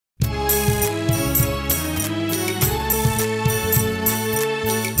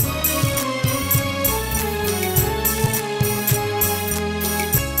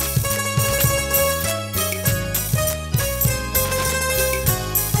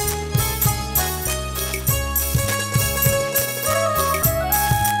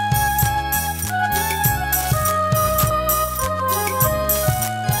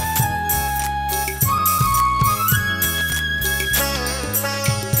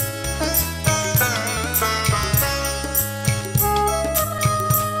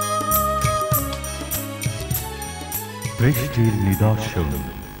সৃষ্টির নিদর্শন,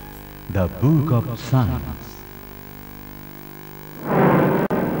 the book of science.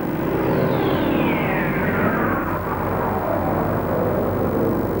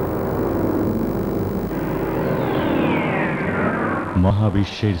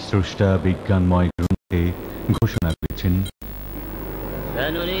 মহাবিশ্বের স্রষ্টা বিজ্ঞানময় গ্রন্থে ঘোষণা করেছেন,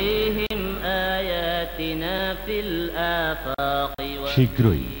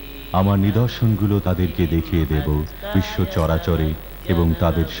 শীঘ্রই আমার নিদর্শনগুলো তাদেরকে দেখিয়ে দেব বিশ্ব চরাচরে এবং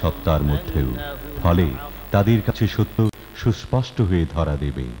তাদের সত্তার মধ্যেও, ফলে তাদের কাছে সত্য সুস্পষ্ট হয়ে ধরা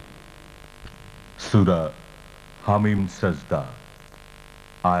দেবে। সূরা হামিম সাজদা,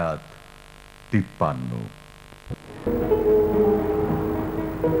 আয়াত 53।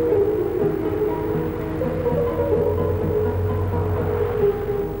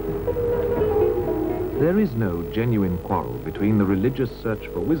 There is no genuine quarrel between the religious search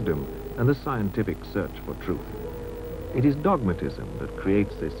for wisdom and the scientific search for truth. It is dogmatism that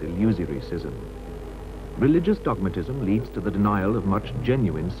creates this illusory schism. Religious dogmatism leads to the denial of much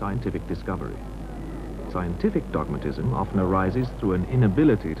genuine scientific discovery. Scientific dogmatism often arises through an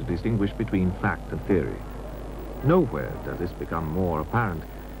inability to distinguish between fact and theory. Nowhere does this become more apparent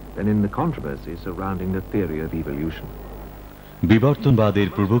than in the controversy surrounding the theory of evolution. বিবর্তনবাদের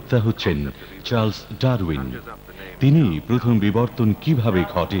প্রবক্তা হচ্ছেন Charles Darwin. তিনি প্রথম বিবর্তন কিভাবে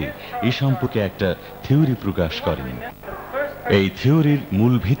ঘটে এ সম্পর্কে একটা theory প্রকাশ করেন। এই থিওরির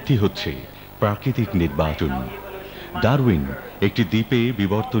মূল ভিত্তি হচ্ছে প্রাকৃতিক নির্বাচন। ডারউইন একটি দ্বীপে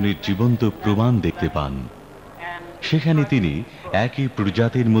বিবর্তনের জীবন্ত প্রমাণ দেখতে পান। সেখানে তিনি একই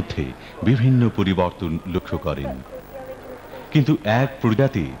প্রজাতির মধ্যে বিভিন্ন পরিবর্তন লক্ষ্য করেন, কিন্তু এক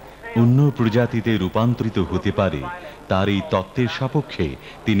প্রজাতি অন্য প্রজাতিতে রূপান্তরিত হতে পারে তার এই তত্ত্বের সপক্ষে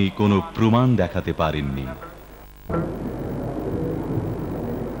তিনি কোনো প্রমাণ দেখাতে পারেননি।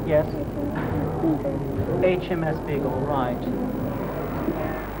 Yes. HMS Beagle, right.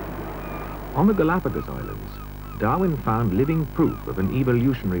 On the Galapagos Islands, Darwin found living proof of an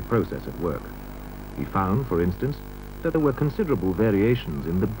evolutionary process at work. He found, for instance, that there were considerable variations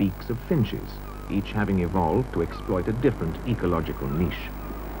in the beaks of finches, each having evolved to exploit a different ecological niche.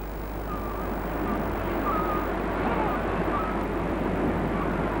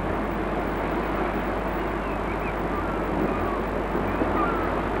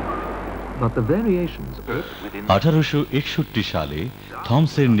 But the variations 1861 সালে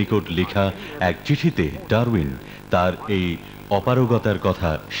থমসের নিকট লেখা এক চিঠিতে Darwin তার এই অপারগতার কথা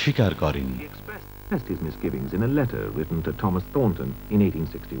স্বীকার করেন। He expressed his misgivings in a letter written to Thomas Thornton in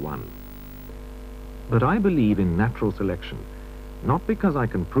 1861. But I believe in natural selection, not because I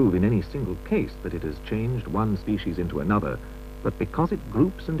can prove in any single case that it has changed one species into another, but because it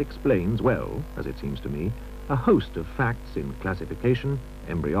groups and explains well, as it seems to me, a host of facts in classification,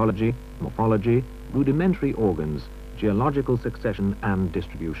 embryology, morphology, rudimentary organs, geological succession and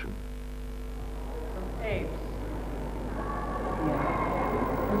distribution. Some apes. Yeah.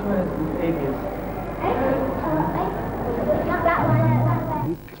 Which one is the apiest?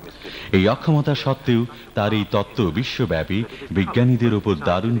 এই অক্ষমতা সত্ত্বেও তার এই তত্ত্ব বিশ্বব্যাপী বিজ্ঞানীদের উপর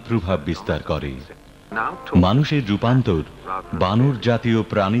দারুণ প্রভাব বিস্তার করে। মানুষের রূপান্তর বানর জাতীয়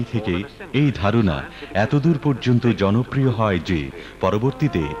প্রাণী থেকে এই ধারণা এতদূর পর্যন্ত জনপ্রিয় হয় যে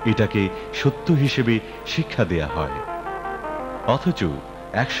পরবর্তীতে এটাকে সত্য হিসেবে শিক্ষা দেয়া হয়। অথচ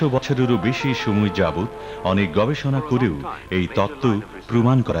 100 বছরেরও বেশি সময় যাবৎ অনেক গবেষণা করেও এই তত্ত্ব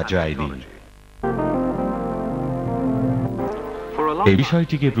প্রমাণ করা যায়নি। এই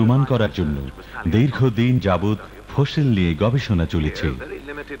বিষয়টিকে প্রমাণ করার জন্য দীর্ঘদিন যাবৎ ফসিল নিয়ে গবেষণা চলেছে।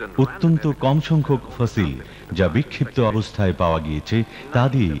 অত্যন্ত কম সংখ্যক ফসিল যা বিক্ষিপ্ত অবস্থায় পাওয়া গিয়েছে তা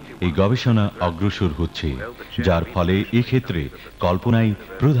দিয়ে এই গবেষণা অগ্রসর হচ্ছে, যার ফলে এক্ষেত্রে কল্পনাই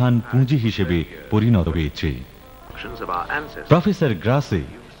প্রধান পুঁজি হিসেবে পরিণত হয়েছে। প্রফেসর গ্রাসে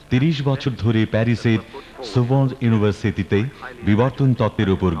 30 বছর ধরে প্যারিসের সোর্বন ইউনিভার্সিটিতে বিবর্তন তত্ত্বের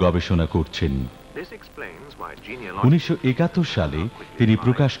উপর গবেষণা করছেন। 1971 সালে তিনি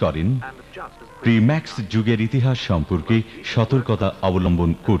প্রকাশ করেন, প্রিম্যাক্স যুগের ইতিহাস সম্পর্কে সতর্কতা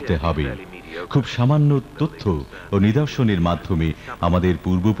অবলম্বন করতে হবে। খুব সামান্য তথ্য ও নিদর্শনের মাধ্যমে আমাদের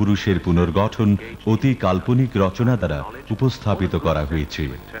পূর্বপুরুষের পুনর্গঠন অতি কাল্পনিক রচনা দ্বারা উপস্থাপিত করা হয়েছে।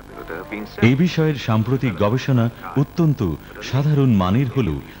 এই বিষয়ের সাম্প্রতিক গবেষণা অত্যন্ত সাধারণ মানের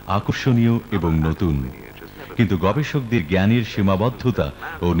হলেও আকর্ষণীয় এবং নতুন, কিন্তু গবেষকদের জ্ঞানের সীমাবদ্ধতা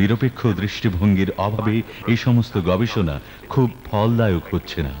ও নিরপেক্ষ দৃষ্টিভঙ্গির অভাবে এই সমস্ত গবেষণা খুব ফলদায়ক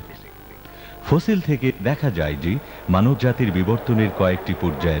হচ্ছে না। ফসিল থেকে দেখা যায় যে মানবজাতির বিবর্তনের কয়েকটি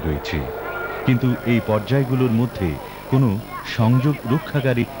পর্যায় রয়েছে, কিন্তু এই পর্যায়গুলোর মধ্যে কোনো সংযোগ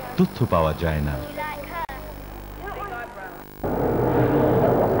রক্ষাকারী তথ্য পাওয়া যায় না।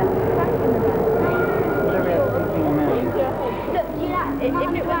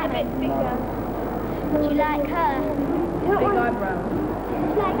 like her. Big eyebrows.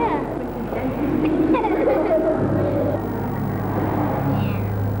 Like her.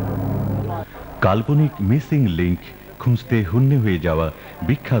 কাল্পনিক মিসিং লিংক খুঁজতে হন্যে হয়ে যাওয়া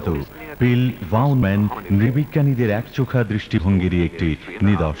বিখ্যাত পিল ভাউনম্যান নৃবিজ্ঞানীদের একচোখা দৃষ্টিভঙ্গিরই একটি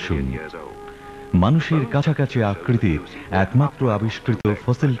নিদর্শন। মানুষের কাছাকাছি আকৃতির একমাত্র আবিষ্কৃত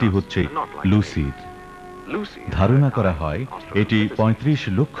ফসিলটি হচ্ছে লুসির। ধারণা করা হয় এটি ৩৫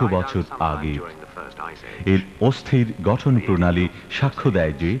 লক্ষ বছর আগে। এর অস্থির গঠন প্রণালী সাক্ষ্য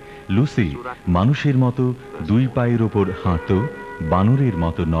দেয় যে লুসি মানুষের মতো দুই পায়ের ওপর হাঁটত, বানরের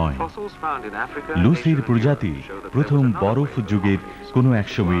মতো নয়। লুসির প্রজাতি প্রথম বরফ যুগের কোনো এক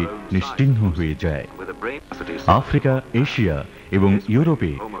সময় নিশ্চিহ্ন হয়ে যায়। আফ্রিকা, এশিয়া এবং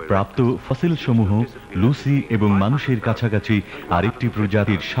ইউরোপে প্রাপ্ত ফসিল সমূহ লুসি এবং মানুষের কাছাকাছি আরেকটি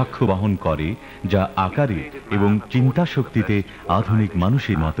প্রজাতির সাক্ষ্য বহন করে, যা আকারে এবং চিন্তাশক্তিতে আধুনিক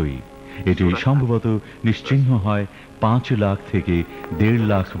মানুষের মতোই। এটি সম্ভবত নিশ্চিহ্ন হয় ৫ লাখ থেকে ১.৫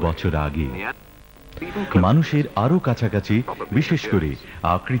 লাখ বছর আগে। মানুষের আরো কাছাকাছি, বিশেষ করে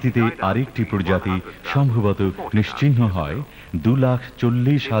আকৃতিতে আরেকটি প্রজাতি সম্ভবত নিশ্চিহ্ন হয়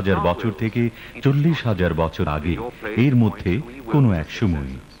 ২,৪০,০০০ বছর থেকে ৪০,০০০ বছর আগে, এর মধ্যে কোনো এক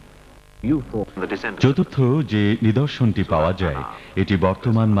সময়। চতুর্থ যে নিদর্শনটি পাওয়া যায় এটি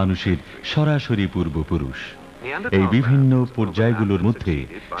বর্তমান মানুষের সরাসরি পূর্বপুরুষ। এই বিভিন্ন পর্যায়গুলোর মধ্যে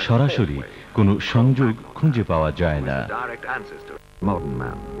সরাসরি কোনো সংযোগ খুঁজে পাওয়া যায় না।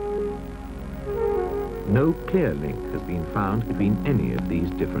 No clear link has been found between any of these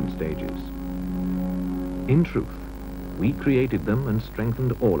different stages. In truth, we created them and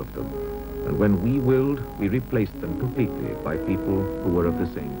strengthened all of them, and when we willed, we replaced them completely by people who were of the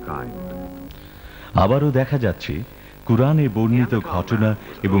same kind. আবারও দেখা যাচ্ছে কুরআনে বর্ণিত ঘটনা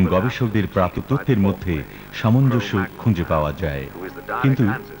এবং গবেষকদের প্রাপ্ত তথ্যের মধ্যে সামঞ্জস্য খুঁজে পাওয়া যায়, কিন্তু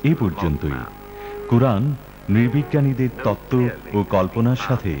এ পর্যন্তই। কুরআন নৃবিজ্ঞানীদের তত্ত্ব ও কল্পনার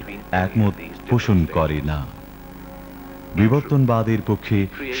সাথে একমত পোষণ করে না। বিবর্তনবাদের পক্ষে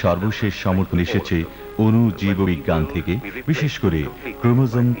সর্বশেষ সমর্থন এসেছে অণুজীববিজ্ঞান থেকে, বিশেষ করে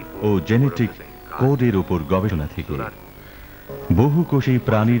ক্রোমোজোম ও জেনেটিক কোডের উপর গবেষণা থেকে। বহুকোষী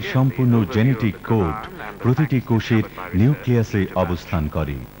প্রাণীর সম্পূর্ণ জেনেটিক কোড প্রতিটি কোষের নিউক্লিয়াসে অবস্থান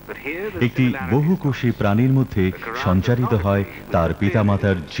করে। একটি বহুকোষী প্রাণীর মধ্যে সঞ্চারিত হয় তার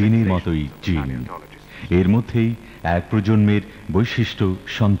পিতামাতার জিনের মতোই জিন। এর মধ্যেই এক প্রজন্মের বৈশিষ্ট্য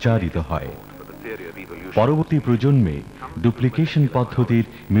সঞ্চারিত হয়। পরবর্তী প্রজন্মে ডুপ্লিকেশন পদ্ধতির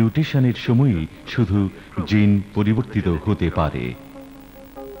মিউটেশনের সময়ই শুধু জিন পরিবর্তিত হতে পারে।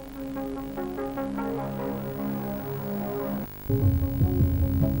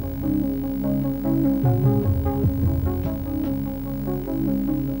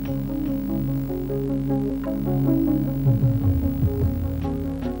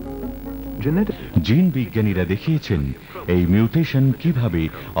 জিন বিজ্ঞানীরা দেখিয়েছেন এই মিউটেশন কিভাবে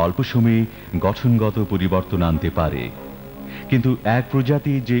অল্প সময়ে গঠনগত পরিবর্তন আনতে পারে, কিন্তু এক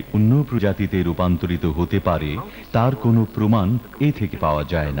প্রজাতি যে অন্য প্রজাতিতে রূপান্তরিত হতে পারে তার কোনো প্রমাণ এ থেকে পাওয়া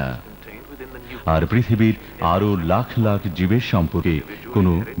যায় না। আর পৃথিবীর আরো লাখ লাখ জীবের সম্পর্কে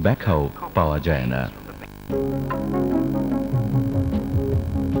কোনো ব্যাখ্যাও পাওয়া যায় না।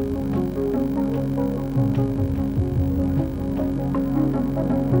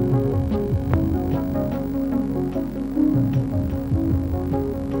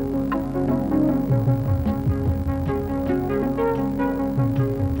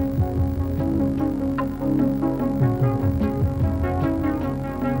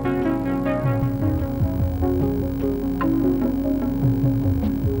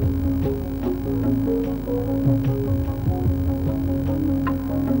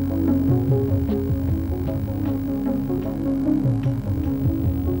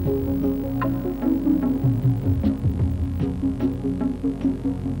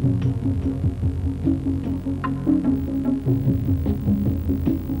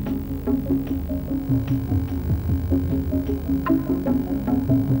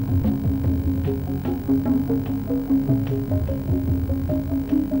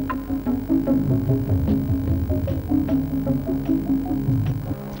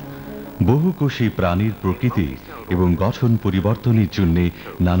 বহুকোষী প্রাণীর প্রকৃতি এবং গঠন পরিবর্তনের জন্য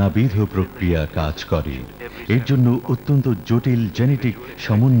নানাবিধ প্রক্রিয়া কাজ করে। এর জন্য অত্যন্ত জটিল জেনেটিক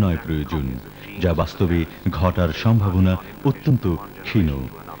সমন্বয় প্রয়োজন, যা বাস্তবে ঘটার সম্ভাবনা অত্যন্ত ক্ষীণ,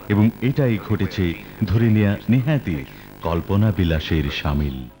 এবং এটাই ঘটেছে ধরে নেয়া নেহাতই কল্পনা বিলাসের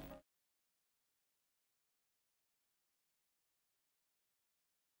শামিল।